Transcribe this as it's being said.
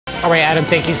All right, Adam,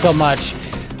 thank you so much.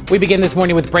 We begin this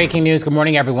morning with breaking news. Good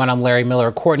morning, everyone. I'm Larry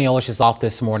Miller. Courtney Olish is off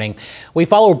this morning. We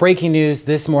follow breaking news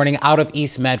this morning out of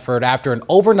East Medford after an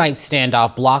overnight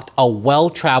standoff blocked a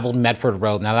well-traveled Medford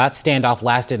road. Now, that standoff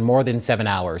lasted more than 7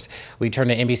 hours. We turn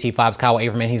to NBC5's Kyle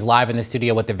Averman. He's live in the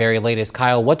studio with the very latest.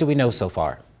 Kyle, what do we know so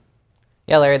far?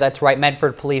 Yeah, Larry, that's right.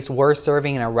 Medford police were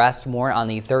serving an arrest warrant on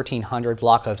the 1300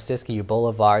 block of Siskiyou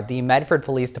Boulevard. The Medford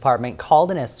Police Department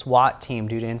called in a SWAT team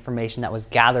due to information that was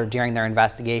gathered during their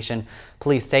investigation.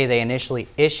 Police say they initially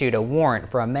issued a warrant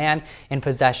for a man in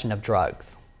possession of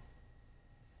drugs.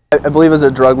 I believe it was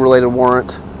a drug-related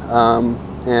warrant,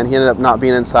 and he ended up not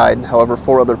being inside. However,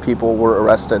 4 other people were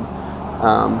arrested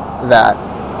that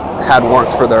had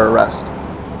warrants for their arrest.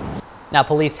 Now,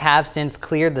 police have since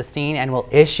cleared the scene and will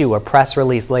issue a press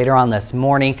release later on this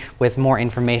morning with more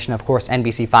information. Of course,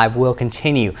 NBC5 will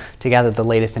continue to gather the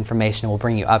latest information and will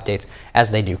bring you updates as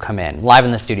they do come in. Live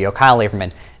in the studio, Kyle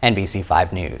Averman,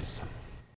 NBC5 News.